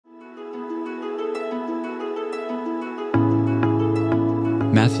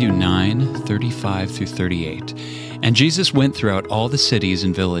Matthew 9:35 through 38. And Jesus went throughout all the cities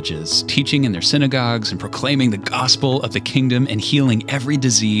and villages, teaching in their synagogues and proclaiming the gospel of the kingdom and healing every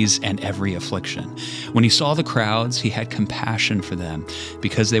disease and every affliction. When he saw the crowds, he had compassion for them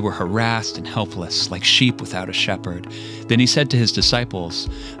because they were harassed and helpless, like sheep without a shepherd. Then he said to his disciples,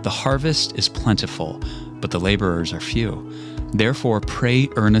 "The harvest is plentiful, but the laborers are few. Therefore, pray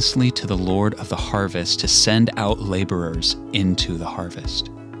earnestly to the Lord of the harvest to send out laborers into the harvest."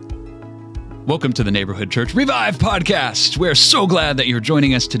 Welcome to the Neighborhood Church Revive podcast. We're so glad that you're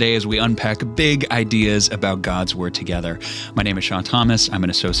joining us today as we unpack big ideas about God's Word together. My name is Sean Thomas. I'm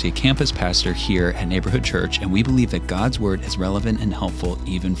an associate campus pastor here at Neighborhood Church, and we believe that God's Word is relevant and helpful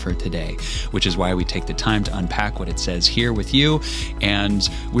even for today, which is why we take the time to unpack what it says here with you. And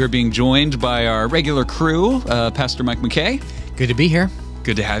we're being joined by our regular crew, Pastor Mike McKay. Good to be here.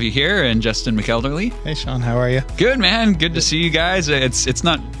 Good to have you here, and Justin McElderly. Hey, Sean, how are you? Good, man. Good to see you guys. It's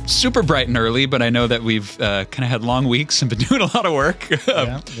not super bright and early, but I know that we've kind of had long weeks and been doing a lot of work.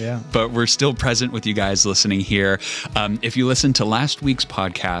 Yeah. But we're still present with you guys listening here. If you listened to last week's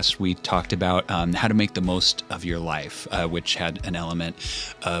podcast, we talked about how to make the most of your life, which had an element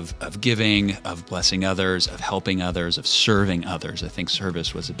of giving, of blessing others, of helping others, of serving others. I think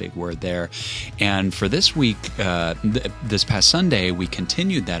service was a big word there. And for this week, this past Sunday, we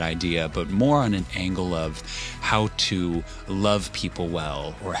continued that idea, but more on an angle of how to love people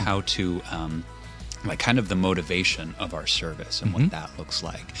well, or how to like kind of the motivation of our service and what that looks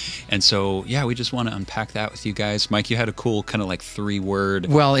like. And so, yeah, we just want to unpack that with you guys. Mike, you had a cool kind of like 3-word.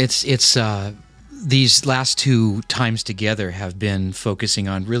 Well, it's these last 2 times together have been focusing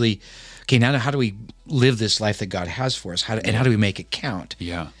on really, okay, now how do we live this life that God has for us? How do we make it count?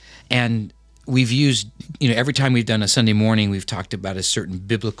 Yeah. And we've used, every time we've done a Sunday morning, we've talked about a certain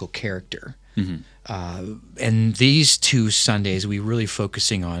biblical character. And these 2 Sundays, we're really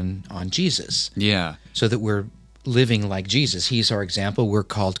focusing on Jesus. Yeah. So that we're living like Jesus. He's our example. We're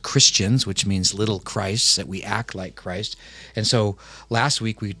called Christians, which means little Christs, that we act like Christ. And so last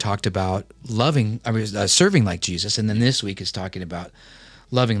week we talked about serving like Jesus, and then this week is talking about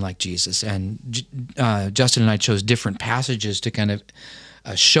loving like Jesus. And Justin and I chose different passages to kind of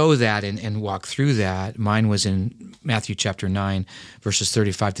show that and walk through that. Mine was in Matthew chapter 9, verses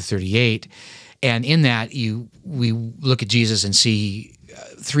 35 to 38. And in that, we look at Jesus and see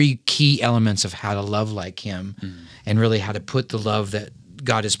 3 key elements of how to love like him, and really how to put the love that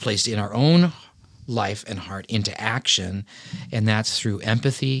God has placed in our own life and heart into action. And that's through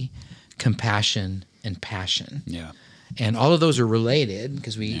empathy, compassion, and passion. Yeah. And all of those are related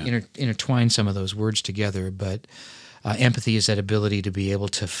because we intertwine some of those words together, but empathy is that ability to be able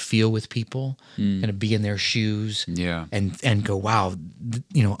to feel with people and to be in their shoes and go, wow,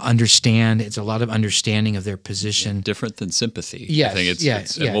 understand. It's a lot of understanding of their position. Yeah, different than sympathy. Yes, I think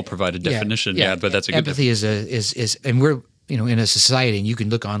it's and we'll provide a definition. Yeah, but that's a good empathy is and we're in a society, and you can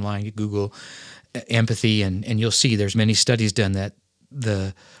look online, you Google empathy, and you'll see there's many studies done that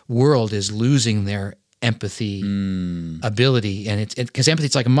the world is losing their empathy ability, and it's because empathy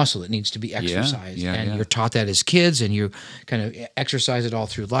is like a muscle; it needs to be exercised. You're taught that as kids, and you kind of exercise it all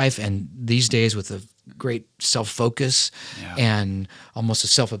through life. And these days, with a great self-focus and almost a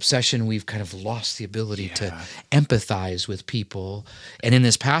self-obsession, we've kind of lost the ability to empathize with people. And in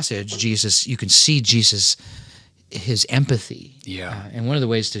this passage, Jesus, you can see Jesus, his empathy. And one of the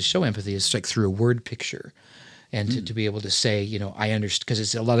ways to show empathy is like through a word picture. And to be able to say, I understand, because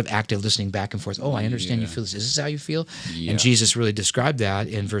it's a lot of active listening back and forth. Oh, I understand you feel this. Is this how you feel? And Jesus really described that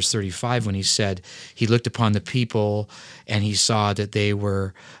in verse 35 when he said, he looked upon the people and he saw that they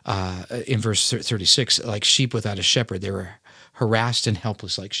were, in verse 36, like sheep without a shepherd. They were harassed and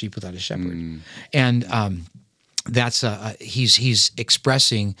helpless like sheep without a shepherd. And that's he's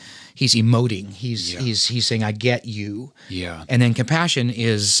expressing, he's emoting, he's saying, I get you. And then compassion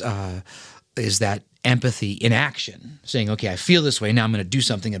is that empathy in action, saying, okay, I feel this way, now I'm going to do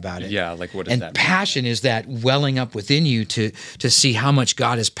something about it. Yeah, like what does that mean? And passion is that welling up within you to see how much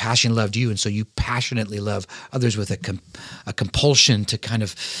God has passionately loved you, and so you passionately love others with a compulsion to kind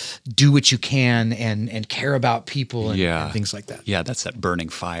of do what you can and care about people and things like that. Yeah, that's that burning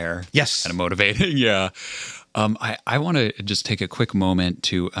fire. Yes. Kind of motivating, I want to just take a quick moment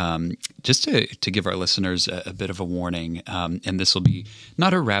to just to give our listeners a bit of a warning, and this will be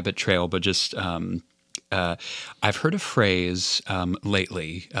not a rabbit trail, but just I've heard a phrase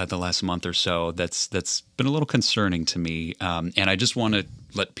lately, the last month or so, that's been a little concerning to me, and I just want to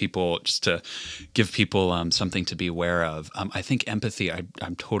let people, just to give people something to be aware of. I think empathy,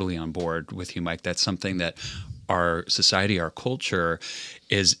 I'm totally on board with you, Mike. That's something that our society, our culture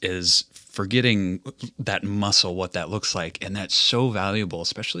is forgetting that muscle, what that looks like. And that's so valuable,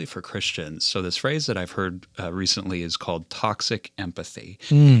 especially for Christians. So this phrase that I've heard recently is called toxic empathy.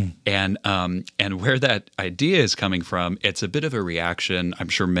 And where that idea is coming from, it's a bit of a reaction. I'm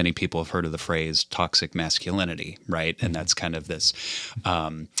sure many people have heard of the phrase toxic masculinity, right? And that's kind of this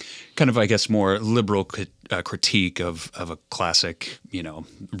I guess, more liberal critique of a classic,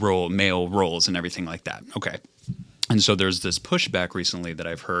 male roles and everything like that. Okay. And so there's this pushback recently that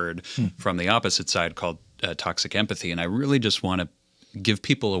I've heard from the opposite side called toxic empathy. And I really just want to give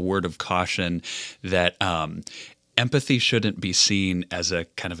people a word of caution that empathy shouldn't be seen as a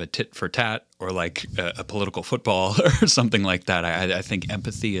kind of a tit for tat or like a political football or something like that. I think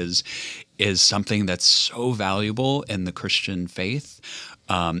empathy is something that's so valuable in the Christian faith.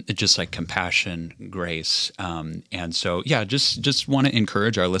 It's just like compassion, grace. And so, just want to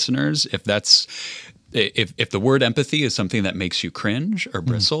encourage our listeners, if the word empathy is something that makes you cringe or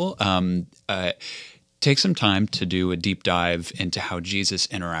bristle, take some time to do a deep dive into how Jesus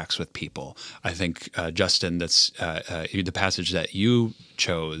interacts with people. I think, Justin, that's the passage that you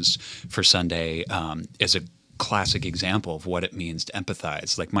chose for Sunday is a classic example of what it means to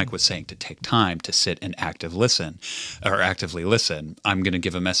empathize. Like Mike was saying, to take time to sit and actively listen. I'm going to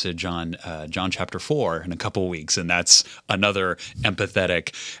give a message on John chapter 4 in a couple of weeks, and that's another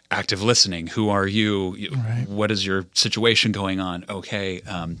empathetic, active listening. Who are you? Right. What is your situation going on? Okay.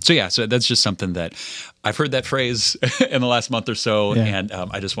 So that's just something that I've heard that phrase in the last month or so, and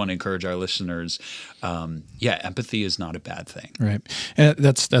I just want to encourage our listeners. Empathy is not a bad thing. Right. And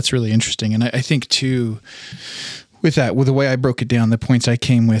that's really interesting. And I think too, with the way I broke it down, the points I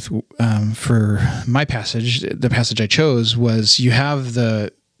came with for my passage, the passage I chose was, you have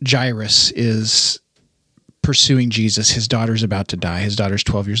the Jairus is pursuing Jesus. His daughter's about to die. His daughter's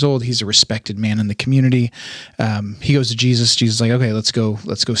 12 years old. He's a respected man in the community. He goes to Jesus. Jesus is like, okay, let's go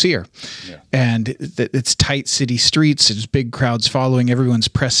see her. Yeah. And it's tight city streets. There's big crowds following. Everyone's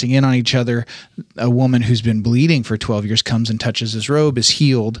pressing in on each other. A woman who's been bleeding for 12 years comes and touches his robe, is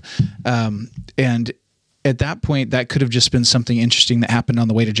healed. And at that point, that could have just been something interesting that happened on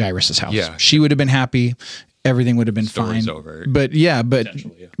the way to Jairus' house. Yeah. She would have been happy. Everything would have been fine. Over.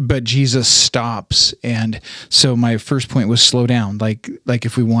 But Jesus stops. And so my first point was slow down. Like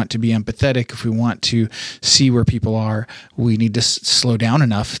if we want to be empathetic, if we want to see where people are, we need to slow down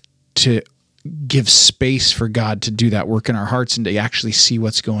enough to give space for God to do that work in our hearts and to actually see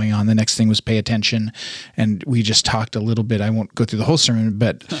what's going on. The next thing was pay attention. And we just talked a little bit. I won't go through the whole sermon,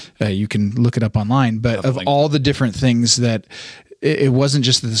 but you can look it up online. But of all the different things that it wasn't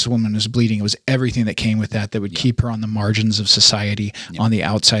just that this woman was bleeding. It was everything that came with that would keep her on the margins of society, on the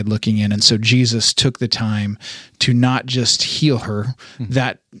outside looking in. And so Jesus took the time to not just heal her,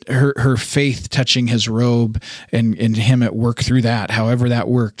 that her faith touching his robe and him at work through that, however that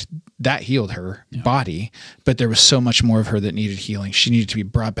worked, that healed her body, but there was so much more of her that needed healing. She needed to be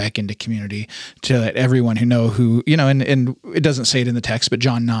brought back into community to let everyone who and it doesn't say it in the text, but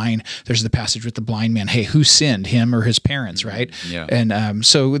John 9, there's the passage with the blind man. Hey, who sinned, him or his parents, right? Yeah. And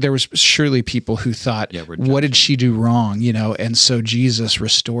so there was surely people who thought, what did she do wrong? And so Jesus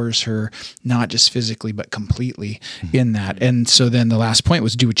restores her, not just physically, but completely in that. And so then the last point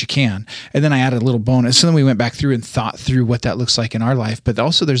was do what you can. And then I added a little bonus. So then we went back through and thought through what that looks like in our life, but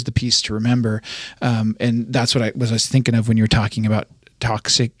also there's the piece to remember. And that's what I was thinking of when you were talking about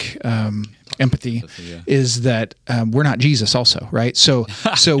toxic empathy, is that we're not Jesus also, right? So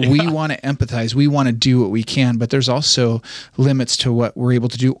we want to empathize. We want to do what we can, but there's also limits to what we're able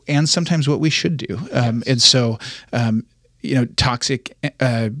to do and sometimes what we should do. And so, toxic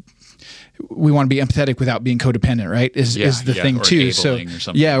we want to be empathetic without being codependent, right? Is the thing or too. So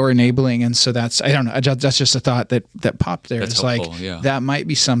or enabling. And so that's, I don't know, that's just a thought that popped there. That's it's helpful, like, that might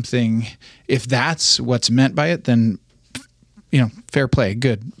be something, if that's what's meant by it, then, fair play,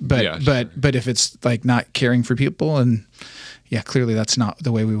 good. But, but if it's like not caring for people, and clearly that's not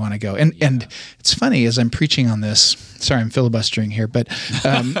the way we want to go. And it's funny, as I'm preaching on this, sorry, I'm filibustering here, but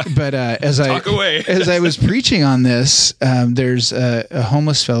as I was preaching on this, there's a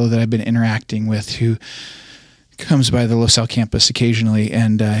homeless fellow that I've been interacting with who comes by the LaSalle campus occasionally,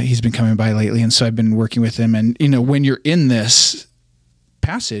 and he's been coming by lately. And so I've been working with him. And, when you're in this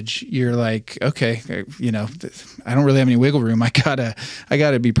passage, you're like, okay, I don't really have any wiggle room. I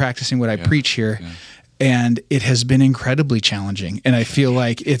gotta be practicing what I preach here. Yeah. And it has been incredibly challenging. And I feel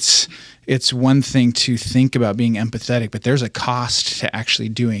like it's one thing to think about being empathetic, but there's a cost to actually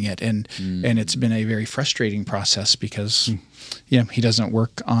doing it. And it's been a very frustrating process because, he doesn't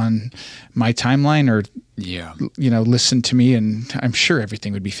work on my timeline or, listen to me. And I'm sure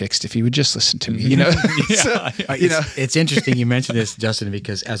everything would be fixed if he would just listen to me, It's interesting you mentioned this, Justin,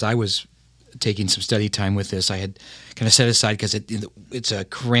 because as I was taking some study time with this. I had kind of set aside because it's a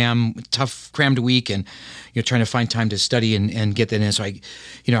crammed week, and trying to find time to study and get that in. So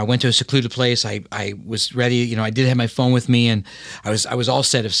I went to a secluded place. I was ready. I did have my phone with me, and I was all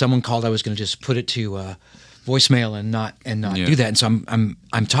set. If someone called, I was going to just put it to voicemail and not do that. And so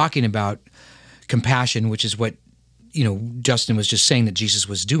I'm talking about compassion, which is what Justin was just saying that Jesus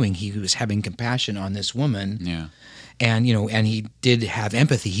was doing. He was having compassion on this woman. Yeah. And and he did have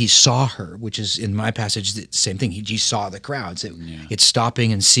empathy. He saw her, which is in my passage the same thing. He saw the crowds. It's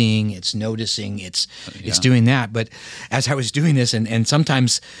stopping and seeing. It's noticing. It's doing that. But as I was doing this, and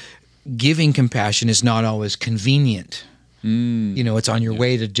sometimes giving compassion is not always convenient. It's on your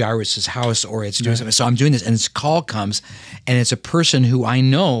way to Jairus' house, or it's doing something. So I'm doing this, and this call comes, and it's a person who I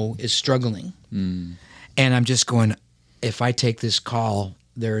know is struggling, and I'm just going, if I take this call,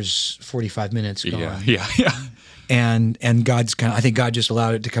 there's 45 minutes gone. Yeah. And God's I think God just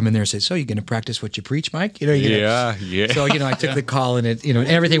allowed it to come in there and say, "So you're going to practice what you preach, Mike?" So I took the call, and and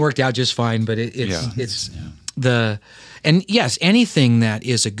everything worked out just fine. But yes, anything that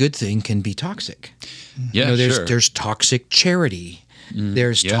is a good thing can be toxic. Yeah, there's toxic charity.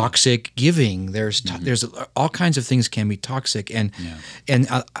 There's toxic giving. There's all kinds of things can be toxic, and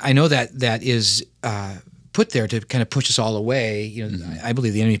I know that is put there to kind of push us all away. I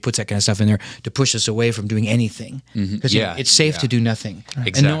believe the enemy puts that kind of stuff in there to push us away from doing anything, because it's safe to do nothing.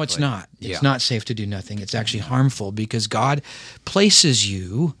 Exactly. And no, it's not. It's not safe to do nothing. It's actually harmful, because God places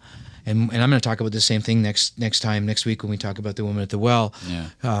you. And I'm going to talk about the same thing next week when we talk about the woman at the well,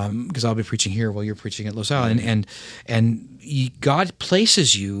 because I'll be preaching here while you're preaching at Los Al, and God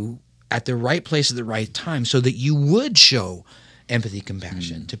places you at the right place at the right time so that you would show empathy,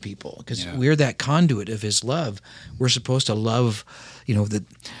 compassion to people, because we're that conduit of His love. We're supposed to love.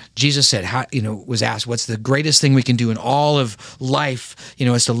 Jesus said, was asked, what's the greatest thing we can do in all of life?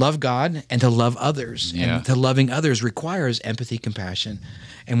 Is to love God and to love others. Yeah. And to loving others requires empathy, compassion,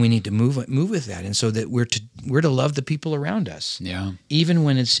 and we need to move with that. And so that we're to love the people around us, even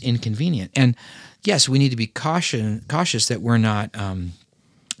when it's inconvenient. And yes, we need to be cautious that we're not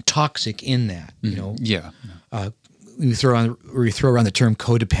toxic in that. We throw around the term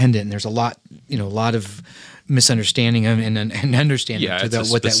codependent, and there's a lot of misunderstanding and understanding to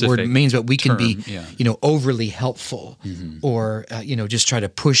what that word means. But we can be, overly helpful, or just try to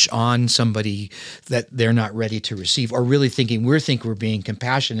push on somebody that they're not ready to receive, or really think we're being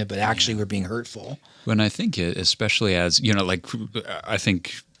compassionate, but actually we're being hurtful. When I think it, especially as I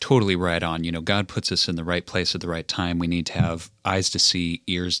think totally right on. God puts us in the right place at the right time. We need to have eyes to see,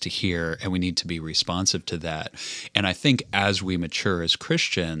 ears to hear, and we need to be responsive to that. And I think as we mature as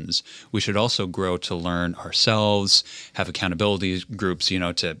Christians, we should also grow to learn ourselves, have accountability groups,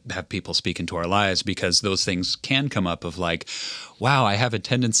 to have people speak into our lives, because those things can come up of wow, I have a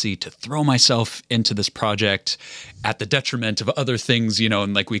tendency to throw myself into this project at the detriment of other things,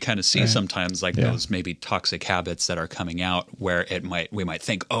 and we kind of see sometimes those maybe toxic habits that are coming out where we might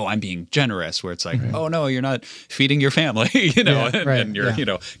think, oh, I'm being generous, where it's oh no, you're not feeding your family, and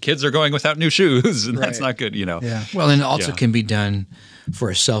your kids are going without new shoes, and that's not good, Well, and it also can be done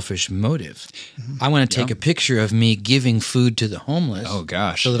for a selfish motive. I want to take a picture of me giving food to the homeless. Oh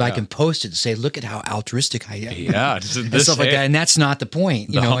gosh, so that I can post it and say, "Look at how altruistic I am." Yeah, and stuff like that. And that's not the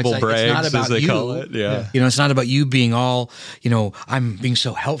point. Humble brags, it's not about as they you. call it. Yeah. It's not about you being all, I'm being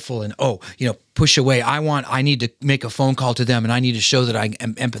so helpful and push away. I need to make a phone call to them, and I need to show that I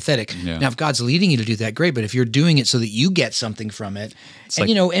am empathetic. Yeah. Now, if God's leading you to do that, great. But if you're doing it so that you get something from it,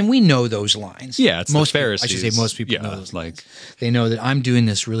 and we know those lines. Yeah, it's most the Pharisees. I should say most people know those lines. They know that I'm doing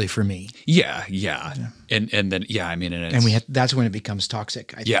this really for me. Yeah. And then and that's when it becomes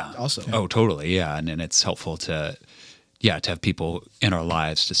toxic. I think also. Oh, totally. Yeah, and it's helpful to have people in our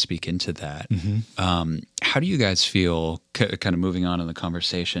lives to speak into that. How do you guys feel, kind of moving on in the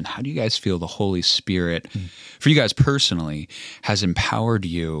conversation, how do you guys feel the Holy Spirit, for you guys personally, has empowered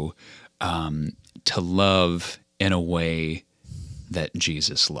you to love in a way that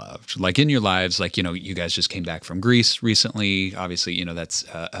Jesus loved? In your lives, you guys just came back from Greece recently. Obviously, that's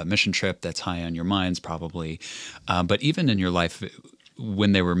a mission trip that's high on your minds probably. But even in your life,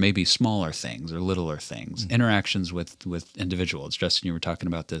 when there were maybe smaller things or littler things, interactions with individuals. Justin, you were talking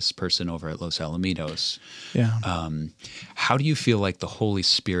about this person over at Los Alamitos. Yeah. How do you feel like the Holy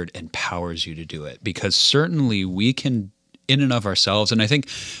Spirit empowers you to do it? Because certainly we can, in and of ourselves, and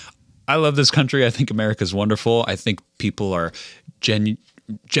I love this country. I think America's wonderful. I think people are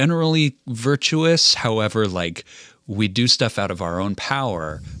generally virtuous. However, we do stuff out of our own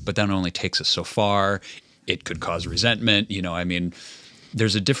power, but that only takes us so far. It could cause resentment.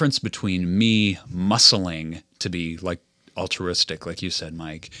 There's a difference between me muscling to be altruistic, like you said,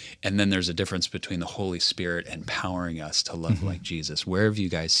 Mike. And then there's a difference between the Holy Spirit empowering us to love like Jesus. Where have you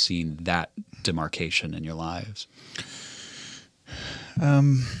guys seen that demarcation in your lives? Well,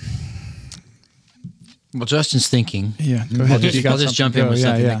 Justin's thinking. Yeah, go ahead. I'll just jump in with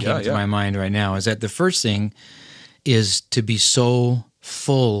something that Yeah, came to my mind right now. Is that the first thing is to be so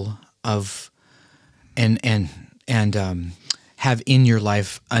full of and have in your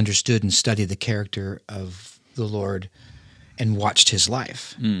life understood and studied the character of the Lord and watched His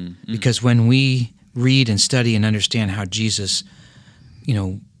life. Because when we read and study and understand how Jesus,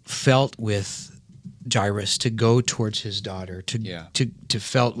 felt with Jairus to go towards his daughter, to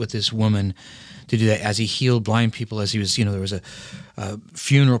felt with this woman, to do that as He healed blind people, as He was, there was a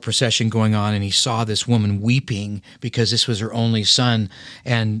funeral procession going on, and He saw this woman weeping because this was her only son,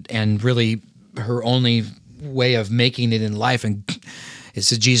 and really her only way of making it in life. And it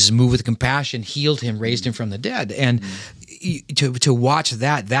says Jesus moved with compassion, healed him, raised him from the dead, and to watch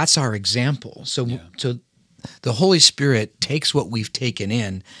that, that's our example. So the Holy Spirit takes what we've taken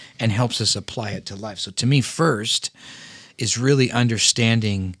in and helps us apply it to life. So to me, first is really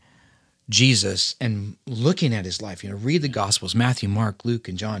understanding Jesus and looking at His life. Read the Gospels, Matthew, Mark, Luke,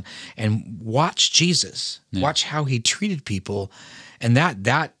 and John, and watch Jesus. Watch how He treated people, and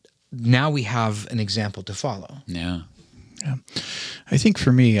that now we have an example to follow. Yeah. I think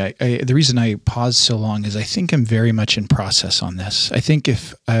for me, the reason I paused so long is I think I'm very much in process on this. I think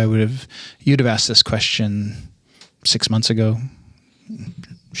if you'd have asked this question 6 months ago,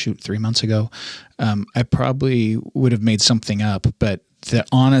 3 months ago, I probably would have made something up, but the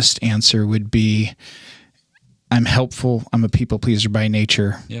honest answer would be, I'm helpful. I'm a people pleaser by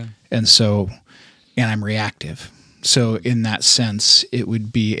nature. Yeah. And I'm reactive. So in that sense, it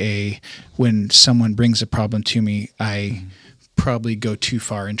would be when someone brings a problem to me, I probably go too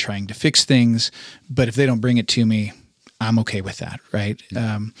far in trying to fix things. But if they don't bring it to me, I'm okay with that, right?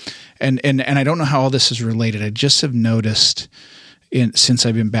 And I don't know how all this is related. I just have noticed since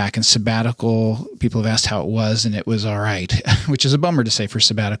I've been back in sabbatical, people have asked how it was, and it was all right, which is a bummer to say for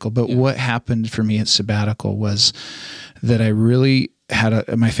sabbatical. But what happened for me at sabbatical was that I really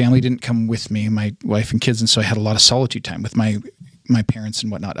my family didn't come with me, my wife and kids, and so I had a lot of solitude time with my parents and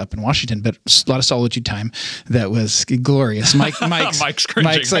whatnot up in Washington, but a lot of solitude time that was glorious. Mike's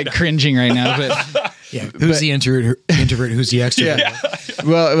cringing. Cringing right now, but who's the introvert? Who's the extrovert? Yeah.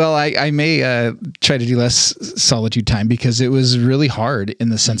 Well, I may try to do less solitude time because it was really hard in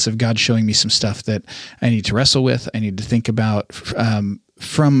the sense of God showing me some stuff that I need to wrestle with. I need to think about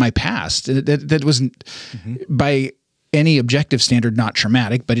from my past. That wasn't by any objective standard, not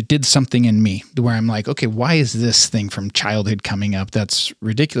traumatic, but it did something in me where I'm like, okay, why is this thing from childhood coming up? That's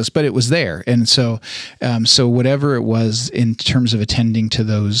ridiculous, but it was there. And so whatever it was in terms of attending to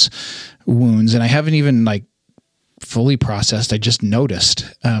those wounds, and I haven't even fully processed, I just noticed.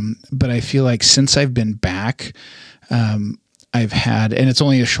 But I feel like since I've been back, I've had, and it's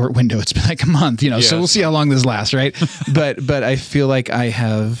only a short window, it's been like a month, so we'll see how long this lasts, right? But I feel like I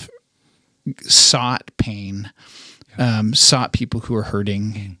have sought pain, sought people who are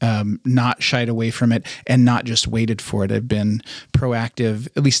hurting, not shied away from it, and not just waited for it. I've been proactive,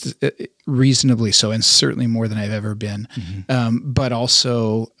 at least reasonably so, and certainly more than I've ever been. But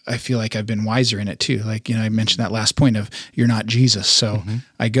also, I feel like I've been wiser in it too. I mentioned that last point of you're not Jesus. So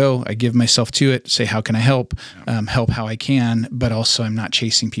I give myself to it, say, how can I help? Help how I can, but also I'm not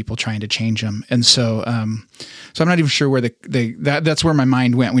chasing people trying to change them. And so I'm not even sure where that's where my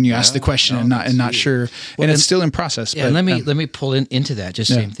mind went when you asked the question, and not sure. Well, and it's still in process. Yeah, but, let me pull into that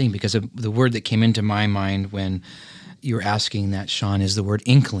same thing, because the word that came into my mind when you were asking that, Sean, is the word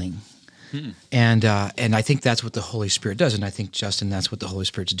inkling. And I think that's what the Holy Spirit does. And I think, Justin, that's what the Holy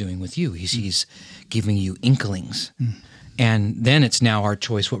Spirit's doing with you. He's giving you inklings. And then it's now our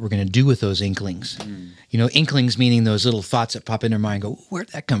choice what we're going to do with those inklings. Inklings meaning those little thoughts that pop in our mind and go, where'd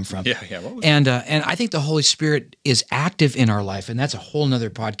that come from? Yeah. What was and I think the Holy Spirit is active in our life, and that's a whole nother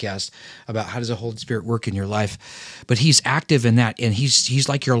podcast about how does the Holy Spirit work in your life. But He's active in that, and He's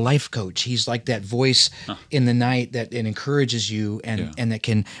like your life coach. He's like that voice in the night that encourages you and that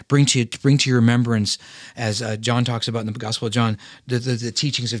can bring to your remembrance, as John talks about in the Gospel of John, the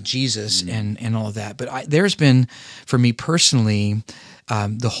teachings of Jesus and all of that. But there's been, for me personally,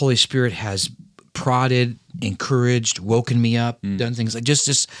 the Holy Spirit has prodded, encouraged, woken me up, done things like just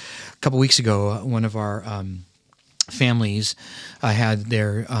a couple weeks ago, one of our families had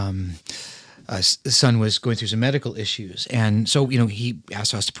their son was going through some medical issues, and so he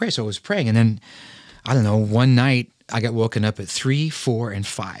asked us to pray. So I was praying, and then I don't know, one night I got woken up at 3, 4, and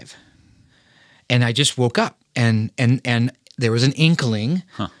 5, and I just woke up, and there was an inkling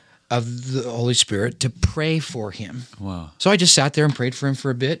of the Holy Spirit to pray for him. Wow. So I just sat there and prayed for him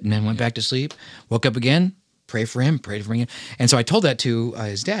for a bit, and then went back to sleep. Woke up again, prayed for him again. And so I told that to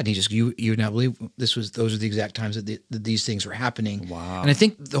his dad. And he just, you would not believe those are the exact times that these things were happening. Wow. And I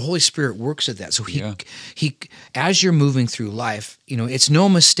think the Holy Spirit works at that. So he, as you're moving through life, it's no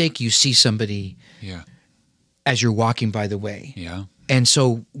mistake you see somebody as you're walking by the way. Yeah. And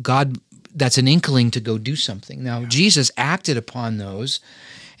so God, that's an inkling to go do something. Now, Jesus acted upon those.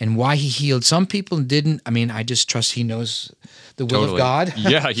 And why he healed some people and didn't, I just trust he knows the will of God.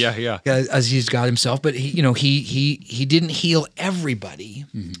 Yeah. As he's God himself. But he didn't heal everybody,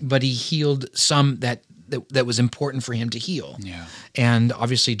 but he healed some that was important for him to heal. Yeah. And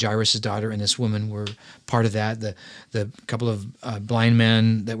obviously Jairus' daughter and this woman were part of that. The couple of blind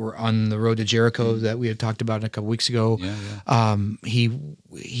men that were on the road to Jericho that we had talked about a couple weeks ago.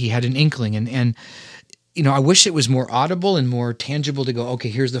 He had an inkling and I wish it was more audible and more tangible to go, okay,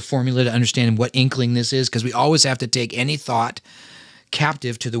 here's the formula to understand what inkling this is, because we always have to take any thought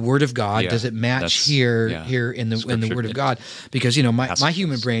captive to the Word of God. Does it match here in the Word of God? Because my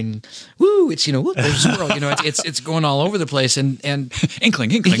human brain, it's there's a squirrel, it's going all over the place and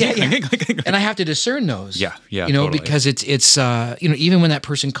inkling. And I have to discern those. Totally. Because it's even when that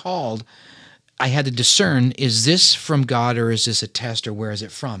person called, I had to discern, is this from God or is this a test or where is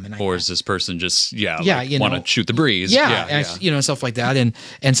it from? Or is this person just want to shoot the breeze? And stuff like that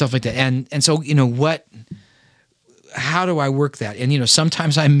and stuff like that. And so how do I work that? And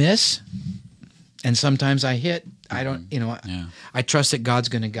sometimes I miss and sometimes I hit. I don't I trust that God's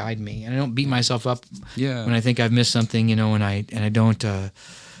going to guide me, and I don't beat myself up when I think I've missed something, and I don't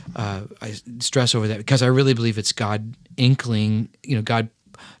I stress over that, because I really believe it's God inkling, God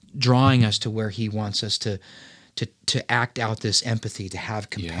drawing us to where he wants us to act out this empathy, to have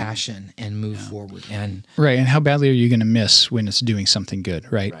compassion and move forward. And right. And how badly are you going to miss when it's doing something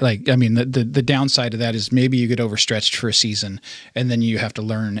good, right? Like, the downside of that is maybe you get overstretched for a season and then you have to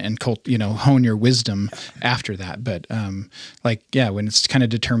learn and hone your wisdom after that. But when it's kind of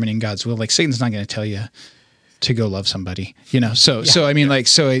determining God's will, like Satan's not going to tell you to go love somebody, So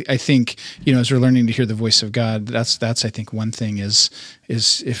I think, as we're learning to hear the voice of God, that's I think one thing is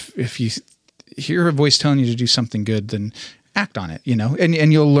if you hear a voice telling you to do something good, then act on it,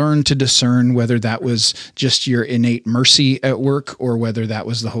 and you'll learn to discern whether that was just your innate mercy at work or whether that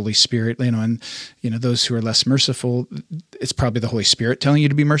was the Holy Spirit, and those who are less merciful, it's probably the Holy Spirit telling you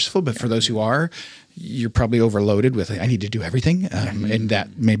to be merciful. But for those who are, you're probably overloaded with, I need to do everything. And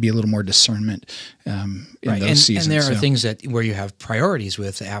that may be a little more discernment in those seasons. And there are things where you have priorities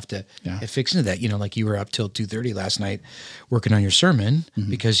with have to fix into that. Like you were up till 2:30 last night working on your sermon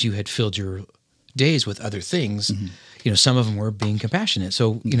because you had filled your days with other things. Some of them were being compassionate.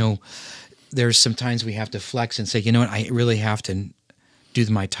 So, there's some times we have to flex and say, I really have to do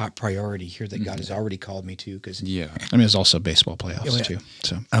my top priority here that God has already called me to. Because there's also baseball playoffs too.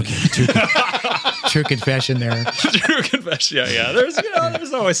 So true confession there. True confession. Yeah.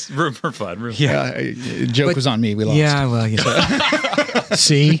 There's always room for fun. Joke was on me. We lost. Yeah. Well,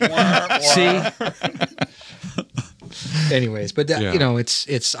 see. Anyways, but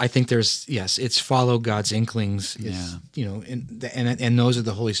it's I think there's it's follow God's inklings. And those are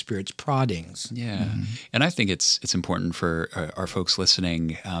the Holy Spirit's proddings. Yeah, and I think it's important for our folks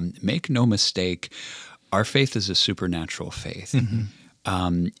listening. Make no mistake, our faith is a supernatural faith.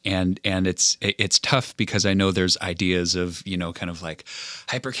 And it's tough because I know there's ideas of, kind of like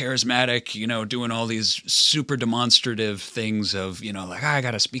hyper charismatic, doing all these super demonstrative things of, I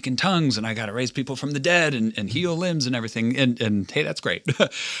got to speak in tongues and I got to raise people from the dead and heal limbs and everything. And hey, that's great.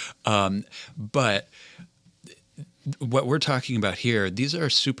 But what we're talking about here, these are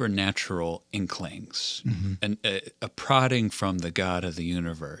supernatural inklings and a prodding from the God of the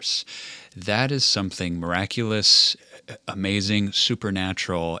universe. That is something miraculous, amazing,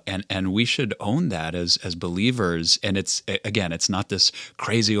 supernatural, and we should own that as believers. And it's not this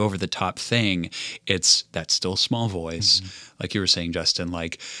crazy over the top thing. It's that still small voice, like you were saying, Justin.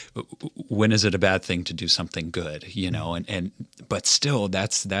 Like, when is it a bad thing to do something good? But still,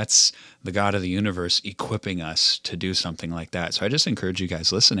 that's the God of the universe equipping us to do something like that. So I just encourage you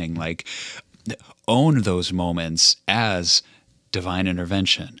guys listening, like, own those moments as divine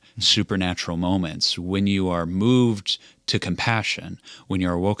intervention, supernatural moments, when you are moved to compassion, when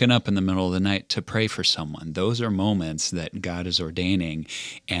you're woken up in the middle of the night to pray for someone. Those are moments that God is ordaining.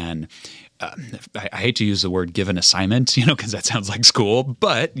 And I hate to use the word give an assignment, because that sounds like school,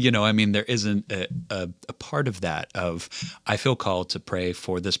 but, there isn't a part of that of, I feel called to pray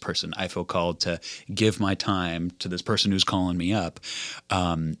for this person. I feel called to give my time to this person who's calling me up.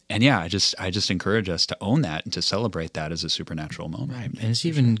 I just encourage us to own that and to celebrate that as a supernatural moment. Right. And it's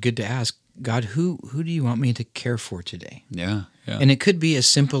even good to ask, God, who do you want me to care for today? Yeah. And it could be as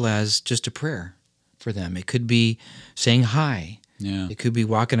simple as just a prayer for them. It could be saying hi. Yeah. It could be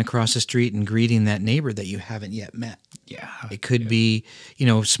walking across the street and greeting that neighbor that you haven't yet met. Yeah. It could be,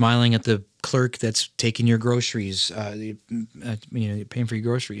 smiling at the clerk that's taking your groceries, paying for your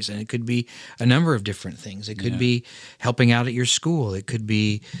groceries. And it could be a number of different things. It could be helping out at your school. It could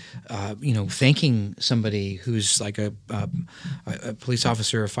be, thanking somebody who's like a police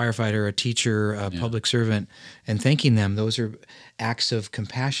officer, a firefighter, a teacher, a public servant, and thanking them. Those are acts of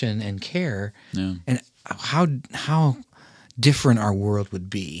compassion and care. Yeah. And how different our world would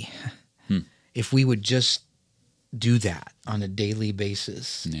be if we would just do that on a daily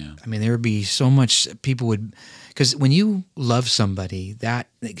basis. Yeah. There would be so much people would, because when you love somebody, that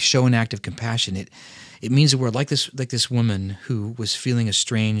show an act of compassion, it means the world. Like this woman who was feeling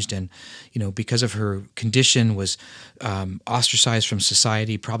estranged and, because of her condition was ostracized from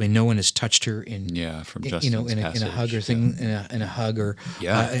society. Probably no one has touched her in a hug or thing, in a hug or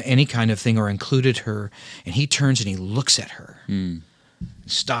any kind of thing, or included her. And he turns and he looks at her,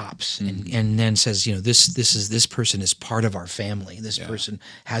 stops, and then says, this person is part of our family. This person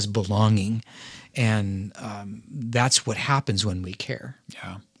has belonging, and that's what happens when we care.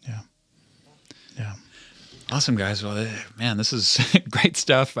 Yeah. Yeah. Awesome, guys. Well, man, this is great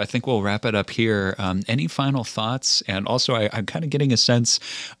stuff. I think we'll wrap it up here. Any final thoughts? And also, I'm kind of getting a sense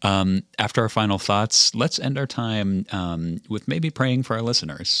after our final thoughts, let's end our time with maybe praying for our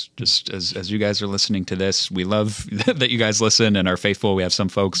listeners. Just as you guys are listening to this, we love that you guys listen and are faithful. We have some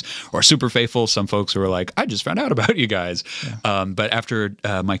folks who are super faithful, some folks who are like, I just found out about you guys. Yeah. But after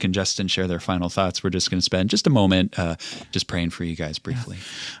Mike and Justin share their final thoughts, we're just going to spend just a moment just praying for you guys briefly.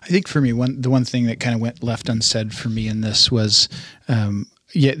 Yeah. I think for me, the one thing that kind of went left unsaid for me in this was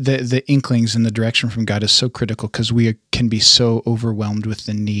the inklings and the direction from God is so critical, because we can be so overwhelmed with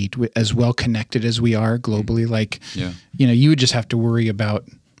the need, as well connected as we are globally. You would just have to worry about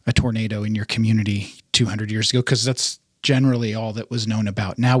a tornado in your community 200 years ago, because that's generally all that was known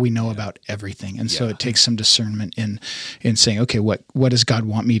about. Now we know about everything. And so it takes some discernment in saying, okay, what does God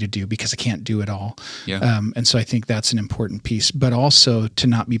want me to do? Because I can't do it all. Yeah. And so I think that's an important piece, but also to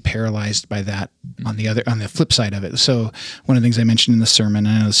not be paralyzed by that on the flip side of it. So one of the things I mentioned in the sermon,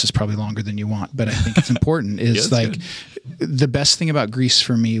 I know this is probably longer than you want, but I think it's important, is the best thing about Greece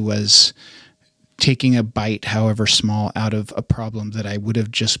for me was taking a bite, however small, out of a problem that I would have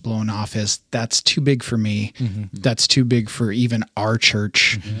just blown off as, that's too big for me. Mm-hmm. That's too big for even our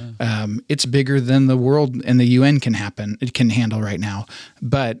church. Mm-hmm. It's bigger than the world and the UN can handle right now.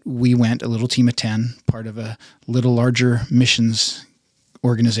 But we went, a little team of 10, part of a little larger missions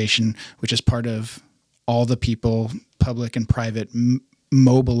organization, which is part of all the people, public and private,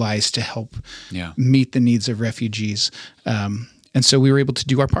 mobilized to help meet the needs of refugees. And so we were able to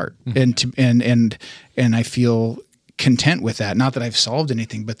do our part, and I feel content with that. Not that I've solved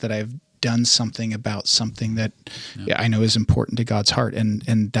anything, but that I've done something about something that I know is important to God's heart,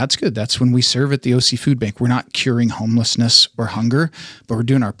 and that's good. That's when we serve at the OC Food Bank. We're not curing homelessness or hunger, but we're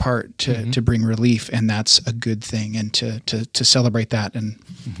doing our part to bring relief, and that's a good thing. And to celebrate that, and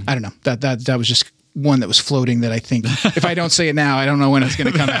I don't know, that was just one that was floating that I think if I don't say it now, I don't know when it's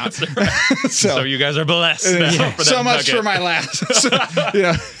going to come out. So you guys are blessed. For so much for my last.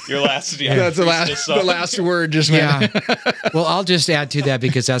 Your last. That's the last word. Just Well, I'll just add to that,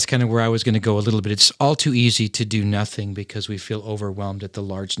 because that's kind of where I was going to go a little bit. It's all too easy to do nothing because we feel overwhelmed at the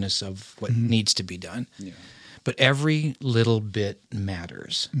largeness of what needs to be done. Yeah. But every little bit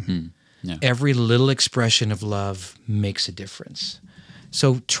matters. Mm-hmm. Yeah. Every little expression of love makes a difference.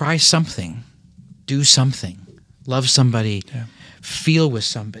 So try something. Do something, love somebody, feel with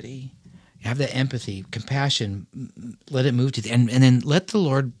somebody, have that empathy, compassion, let it move to and then let the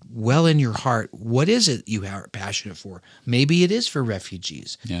Lord well in your heart. What is it you are passionate for? Maybe it is for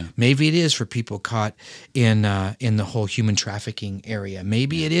refugees. Yeah. Maybe it is for people caught in the whole human trafficking area.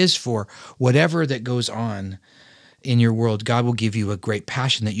 Maybe it is for whatever that goes on in your world. God will give you a great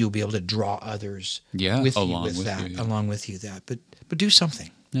passion that you'll be able to draw others along with you. But do something.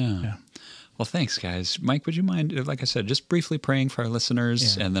 Yeah. Well, thanks, guys. Mike, would you mind, like I said, just briefly praying for our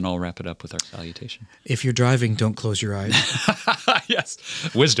listeners, and then I'll wrap it up with our salutation. If you're driving, don't close your eyes.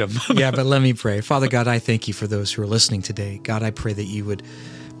 Yes, wisdom. Yeah, but let me pray. Father God, I thank you for those who are listening today. God, I pray that you would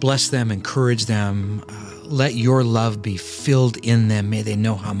bless them, encourage them, let your love be filled in them. May they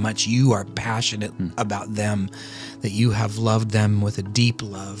know how much you are passionate about them, that you have loved them with a deep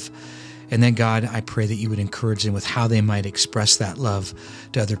love. And then, God, I pray that you would encourage them with how they might express that love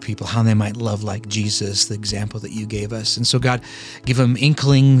to other people, how they might love like Jesus, the example that you gave us. And so, God, give them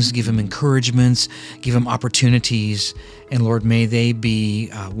inklings, give them encouragements, give them opportunities. And, Lord, may they be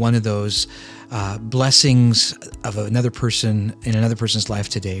one of those blessings of another person in another person's life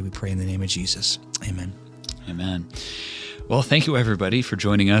today. We pray in the name of Jesus. Amen. Amen. Well, thank you, everybody, for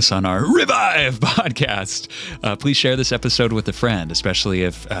joining us on our Revive podcast. Please share this episode with a friend, especially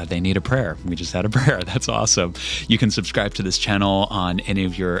if they need a prayer. We just had a prayer. That's awesome. You can subscribe to this channel on any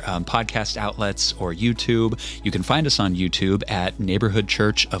of your podcast outlets or YouTube. You can find us on YouTube at Neighborhood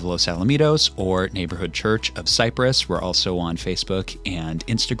Church of Los Alamitos or Neighborhood Church of Cypress. We're also on Facebook and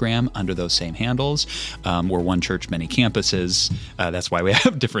Instagram under those same handles. We're one church, many campuses. That's why we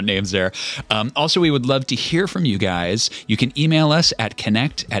have different names there. Also, we would love to hear from you guys. You can email us at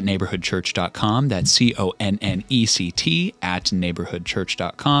connect@neighborhoodchurch.com. That's CONNECT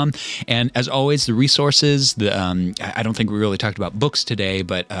 @neighborhoodchurch.com. And as always, the resources, I don't think we really talked about books today,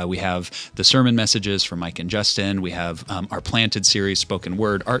 but we have the sermon messages from Mike and Justin. We have our Planted series, spoken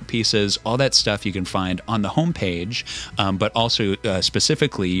word, art pieces, all that stuff you can find on the homepage. But also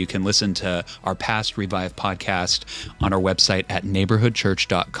specifically, you can listen to our past Revive podcast on our website at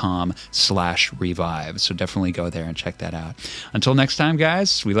neighborhoodchurch.com/revive. So definitely go there and check that out. Until next time,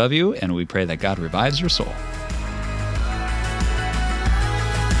 guys, we love you, and we pray that God revives your soul.